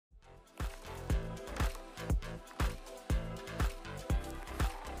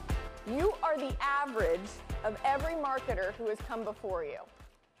You are the average of every marketer who has come before you.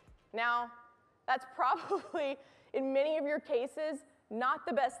 Now, that's probably, in many of your cases, not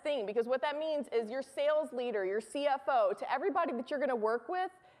the best thing, because what that means is your sales leader, your CFO, to everybody that you're going to work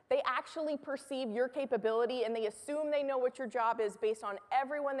with, they actually perceive your capability and they assume they know what your job is based on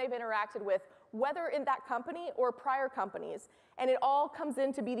everyone they've interacted with, whether in that company or prior companies. And it all comes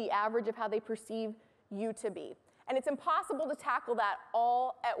in to be the average of how they perceive you to be. And it's impossible to tackle that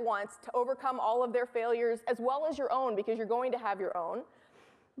all at once, to overcome all of their failures, as well as your own, because you're going to have your own.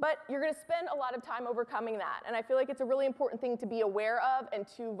 But you're going to spend a lot of time overcoming that. And I feel like it's a really important thing to be aware of and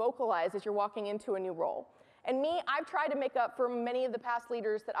to vocalize as you're walking into a new role. And me, I've tried to make up for many of the past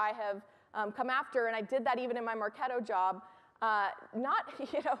leaders that I have come after, and I did that even in my Marketo job. Not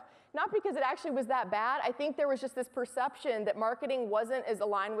because it actually was that bad. I think there was just this perception that marketing wasn't as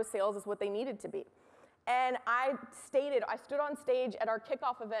aligned with sales as what they needed to be. And I stood on stage at our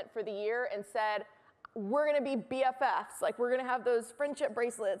kickoff event for the year and said, we're going to be BFFs. Like, we're going to have those friendship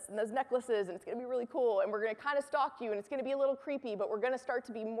bracelets and those necklaces, and it's going to be really cool. And we're going to kind of stalk you, and it's going to be a little creepy, but we're going to start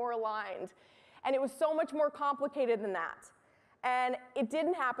to be more aligned. And it was so much more complicated than that. And it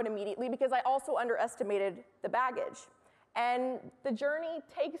didn't happen immediately because I also underestimated the baggage. And the journey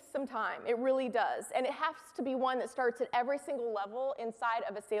takes some time. It really does. And it has to be one that starts at every single level inside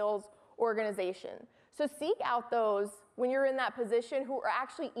of a sales organization. So seek out those, when you're in that position, who are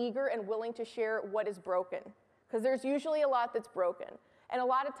actually eager and willing to share what is broken. Because there's usually a lot that's broken. And a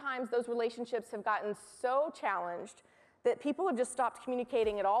lot of times those relationships have gotten so challenged that people have just stopped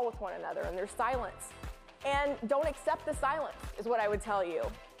communicating at all with one another, and there's silence. And don't accept the silence, is what I would tell you.